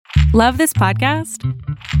Love this podcast?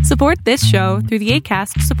 Support this show through the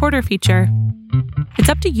Acast supporter feature. It's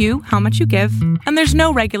up to you how much you give, and there's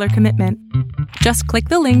no regular commitment. Just click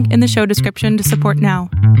the link in the show description to support now.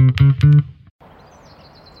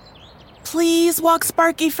 Please walk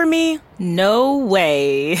Sparky for me. No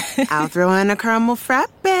way. I'll throw in a caramel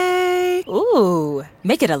frappe. Ooh,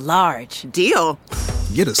 make it a large. Deal.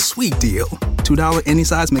 Get a sweet deal. $2 any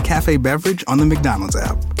size McCafe beverage on the McDonald's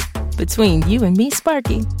app. Between you and me,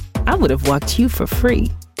 Sparky, I would have walked you for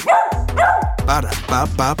free.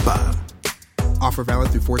 Ba-da-ba-ba-ba. Offer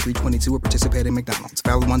valid through 4/3/22 at participating McDonald's.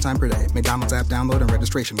 Valid one time per day. McDonald's app download and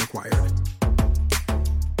registration required.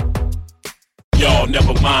 Y'all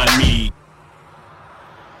never mind me.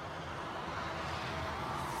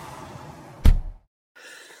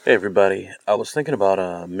 Hey everybody, I was thinking about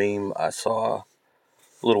a meme I saw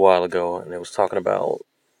a little while ago, and it was talking about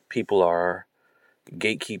people are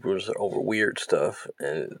gatekeepers over weird stuff.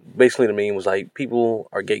 And basically the meme was like, people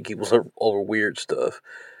are gatekeepers over weird stuff.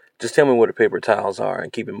 Just tell me where the paper towels are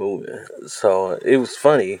and keep it moving. So it was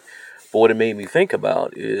funny, but what it made me think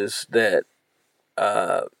about is that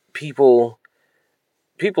people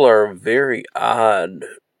are very odd,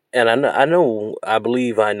 and I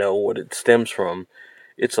believe I know what it stems from.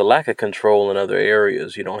 It's a lack of control in other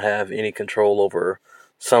areas. You don't have any control over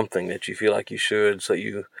something that you feel like you should, so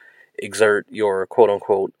you exert your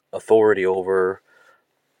quote-unquote authority over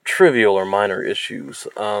trivial or minor issues.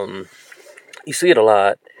 You see it a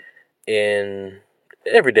lot in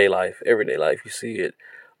everyday life. You see it,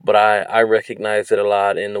 but I recognize it a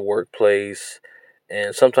lot in the workplace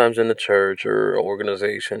and sometimes in the church or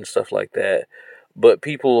organization, stuff like that. But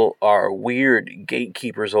people are weird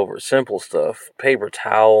gatekeepers over simple stuff, paper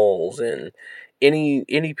towels, and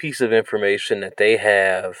any piece of information that they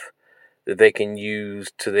have that they can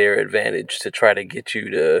use to their advantage to try to get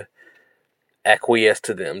you to acquiesce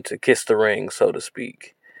to them, to kiss the ring, so to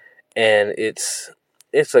speak. And it's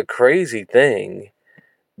a crazy thing,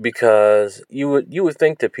 because you would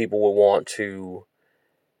think that people would want to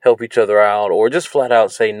help each other out, or just flat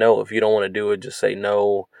out say no. If you don't want to do it, just say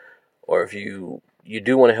no. Or if you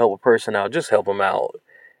do want to help a person out, just help them out.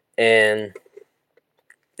 And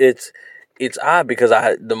it's odd, because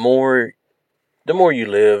the more you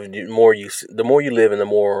live, the more you live, and the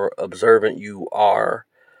more observant you are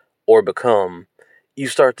or become, you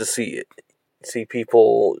start to see it. See,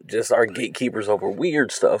 people just are gatekeepers over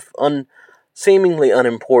weird stuff, seemingly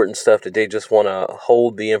unimportant stuff that they just want to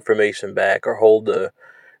hold the information back or hold the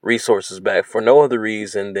resources back for no other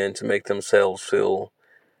reason than to make themselves feel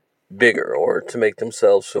bigger or to make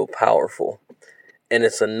themselves feel powerful. And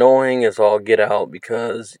it's annoying as all get out,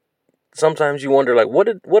 because sometimes you wonder, like, what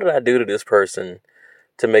did I do to this person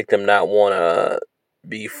to make them not want to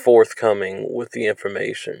be forthcoming with the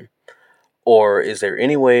information? Or is there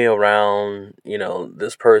any way around,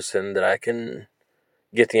 this person that I can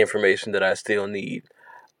get the information that I still need?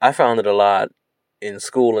 I found it a lot in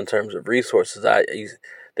school in terms of resources.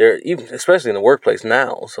 Especially in the workplace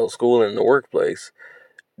now. So school and the workplace,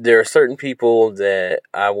 there are certain people that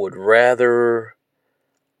I would rather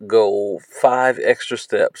go 5 extra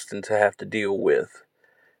steps than to have to deal with,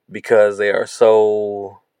 because they are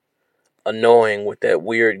so annoying with that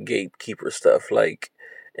weird gatekeeper stuff. Like,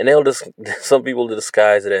 and some people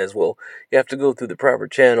disguise it as, well, you have to go through the proper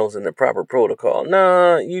channels and the proper protocol.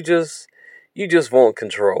 Nah, you just want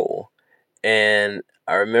control. And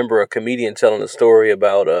I remember a comedian telling a story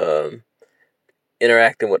about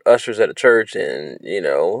interacting with ushers at a church, and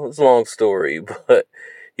it's a long story, but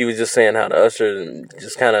he was just saying how the usher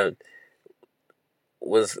just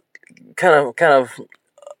was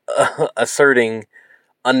asserting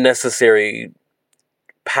unnecessary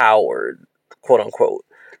power, quote unquote,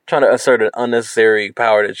 trying to assert an unnecessary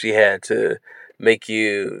power that she had to make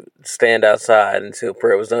you stand outside until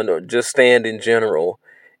prayer was done, or just stand in general.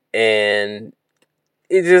 And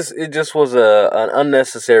it just was an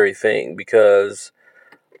unnecessary thing, because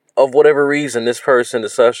of whatever reason, this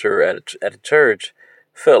usher at a church,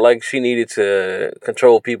 felt like she needed to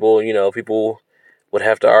control people. People would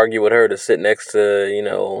have to argue with her to sit next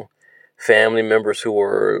to, family members who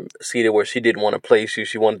were seated where she didn't want to place you.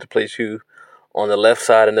 She wanted to place you on the left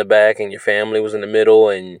side in the back, and your family was in the middle,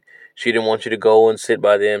 and she didn't want you to go and sit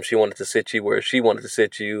by them. She wanted to sit you where she wanted to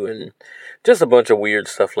sit you, and just a bunch of weird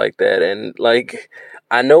stuff like that. And, like,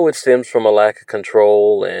 I know it stems from a lack of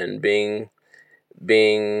control and being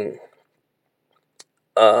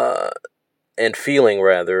and feeling,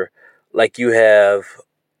 rather, like you have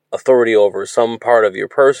authority over some part of your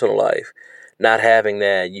personal life. Not having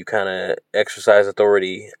that, you kind of exercise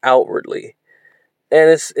authority outwardly.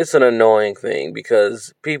 And it's an annoying thing,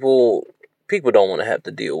 because people people don't want to have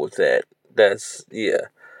to deal with that. That's, yeah.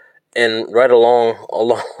 And right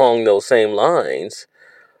along those same lines,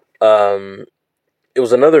 it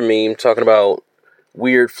was another meme talking about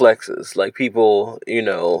weird flexes, like people,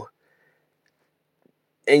 and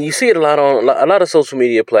you see it a lot on a lot of social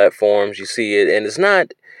media platforms. You see it, and it's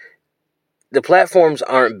not, the platforms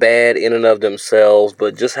aren't bad in and of themselves,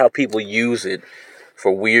 but just how people use it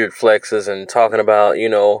for weird flexes and talking about,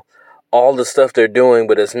 all the stuff they're doing,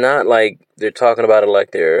 but it's not like they're talking about it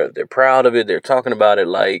like they're proud of it. They're talking about it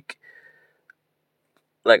like,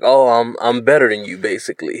 oh, I'm better than you,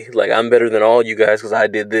 basically. Like, I'm better than all you guys because I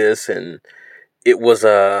did this. And it was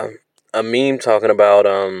a meme talking about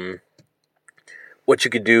what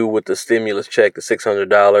you could do with the stimulus check, the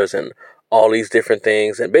 $600, and all these different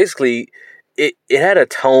things. And basically, it had a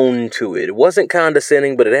tone to it. It wasn't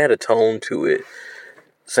condescending, but it had a tone to it,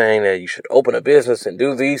 saying that you should open a business and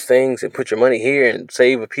do these things and put your money here and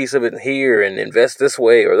save a piece of it here and invest this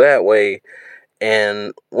way or that way.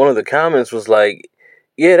 And one of the comments was like,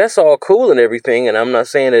 yeah, that's all cool and everything, and I'm not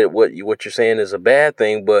saying that what you're saying is a bad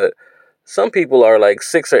thing, but some people are like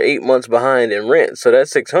 6 or 8 months behind in rent, so that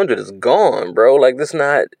 $600 is gone, bro. Like, this is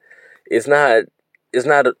not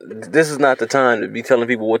the time to be telling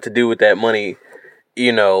people what to do with that money,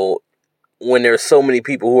 when there's so many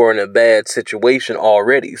people who are in a bad situation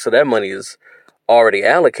already. So that money is already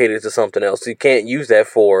allocated to something else. You can't use that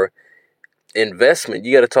for investment.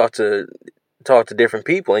 You got to talk to different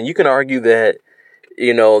people, and you can argue that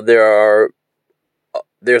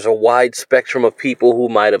there's a wide spectrum of people who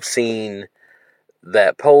might have seen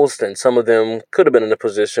that post, and some of them could have been in a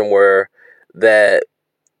position where that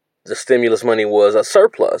the stimulus money was a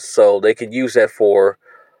surplus, so they could use that for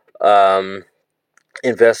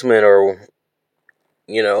investment or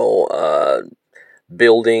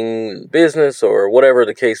building business or whatever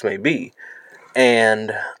the case may be.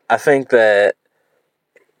 And I think that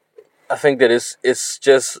it's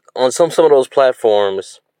just on some of those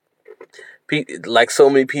platforms, like so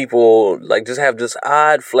many people like just have this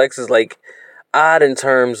odd flexes, like odd in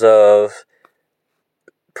terms of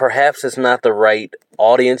perhaps it's not the right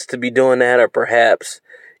audience to be doing that, or perhaps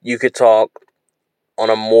you could talk on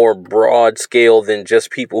a more broad scale than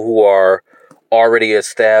just people who are already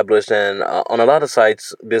established. And on a lot of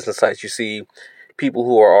sites, business sites, you see people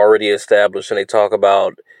who are already established, and they talk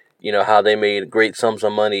about how they made great sums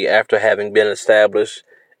of money after having been established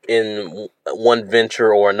in one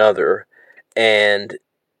venture or another. And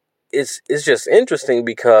it's just interesting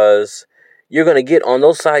because you're going to get on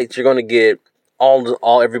those sites, you're going to get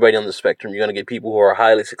all everybody on the spectrum. You're going to get people who are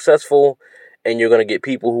highly successful, and you're going to get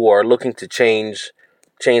people who are looking to change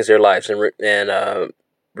their lives and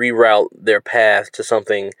reroute their path to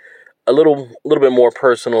something a little bit more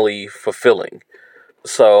personally fulfilling.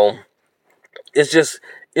 So it's just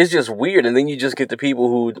weird. And then you just get the people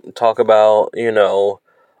who talk about,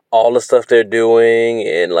 all the stuff they're doing,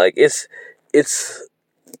 and like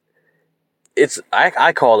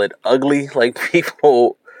I call it ugly. Like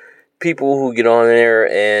people who get on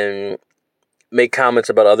there and make comments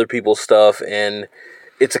about other people's stuff, and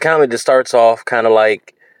it's a comment that starts off kind of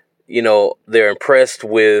like, they're impressed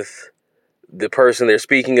with the person they're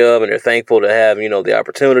speaking of, and they're thankful to have, the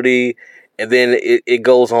opportunity. And then it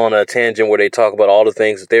goes on a tangent where they talk about all the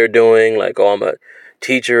things that they're doing, like, oh, I'm a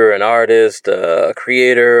teacher, an artist, a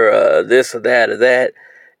creator, this or that or that.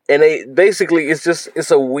 And they basically,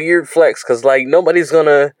 it's a weird flex, because like nobody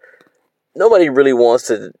really wants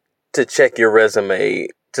to check your resume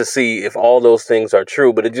to see if all those things are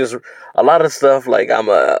true. But it just, a lot of stuff like I'm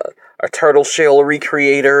a turtle shell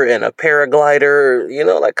recreator and a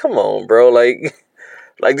paraglider, like, come on, bro. Like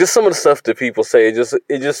just some of the stuff that people say,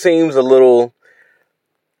 it just seems a little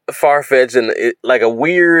far-fetched, and like a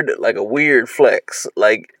weird flex,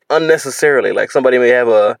 like unnecessarily. Like somebody may have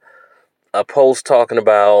a post talking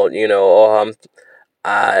about,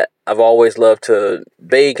 I've always loved to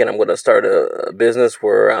bake, and I'm going to start a business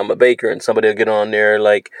where I'm a baker, and somebody will get on there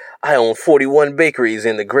like, I own 41 bakeries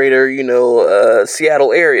in the greater,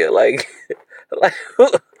 Seattle area. Like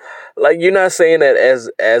you're not saying that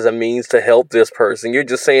as a means to help this person. You're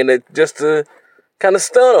just saying it just to kind of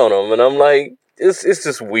stun on them. And I'm like, it's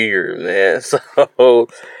just weird, man. So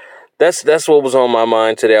that's what was on my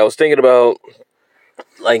mind today. I was thinking about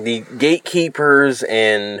like the gatekeepers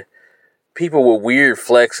and people with weird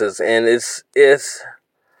flexes, and it's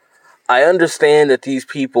I understand that these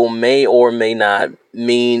people may or may not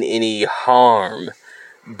mean any harm,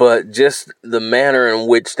 but just the manner in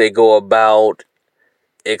which they go about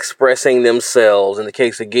expressing themselves. In the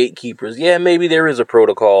case of gatekeepers, yeah, maybe there is a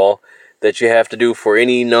protocol that you have to do for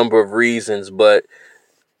any number of reasons, but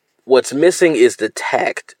what's missing is the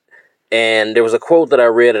tact And there was a quote that I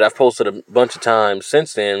read that I've posted a bunch of times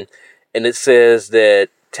since then, and it says that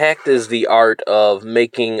tact is the art of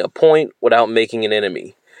making a point without making an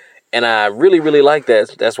enemy. And I really, really like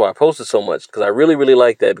that. That's why I posted so much, because I really, really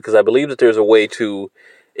like that, because I believe that there's a way to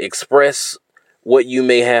express what you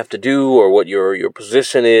may have to do or what your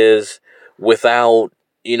position is without,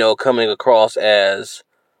 coming across as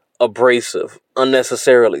abrasive,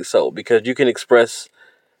 unnecessarily so, because you can express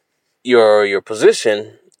your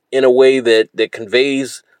position in a way that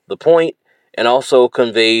conveys the point and also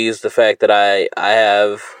conveys the fact that I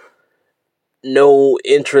have no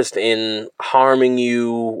interest in harming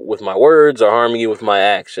you with my words or harming you with my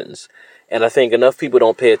actions. And I think enough people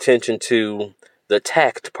don't pay attention to the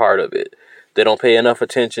tact part of it. They don't pay enough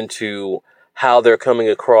attention to how they're coming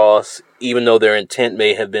across, even though their intent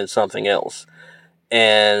may have been something else.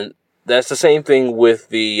 And that's the same thing with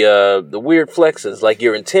the weird flexes. Like,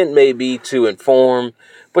 your intent may be to inform,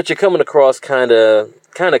 but you're coming across kind of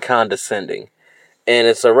condescending, and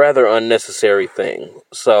it's a rather unnecessary thing.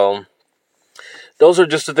 So those are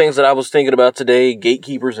just the things that I was thinking about today,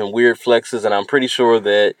 gatekeepers and weird flexes, and I'm pretty sure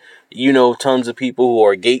that tons of people who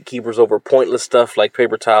are gatekeepers over pointless stuff like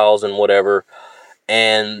paper towels and whatever,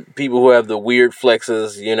 and people who have the weird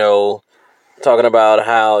flexes, talking about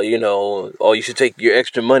how, you should take your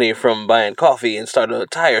extra money from buying coffee and start a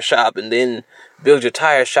tire shop and then build your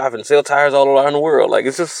tire shop and sell tires all around the world. Like,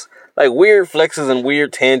 it's just like weird flexes and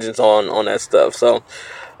weird tangents on that stuff. So,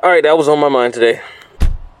 all right, that was on my mind today.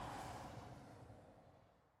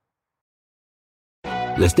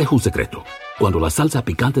 Les dejo un secreto. Cuando la salsa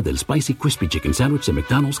picante del Spicy Crispy Chicken Sandwich de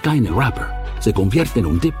McDonald's cae en el wrapper, se convierte en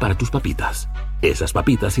un dip para tus papitas. Esas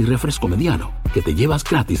papitas y refresco mediano que te llevas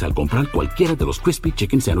gratis al comprar cualquiera de los Crispy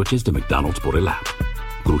Chicken Sandwiches de McDonald's por el app.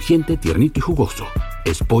 Crujiente, tiernito y jugoso.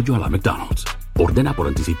 Es pollo a la McDonald's. Ordena por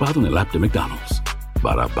anticipado en el app de McDonald's.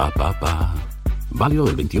 Ba-da-ba-ba-ba. Válido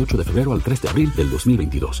del 28 de febrero al 3 de abril del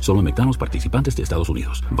 2022. Solo en McDonald's participantes de Estados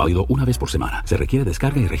Unidos. Válido una vez por semana. Se requiere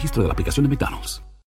descarga y registro de la aplicación de McDonald's.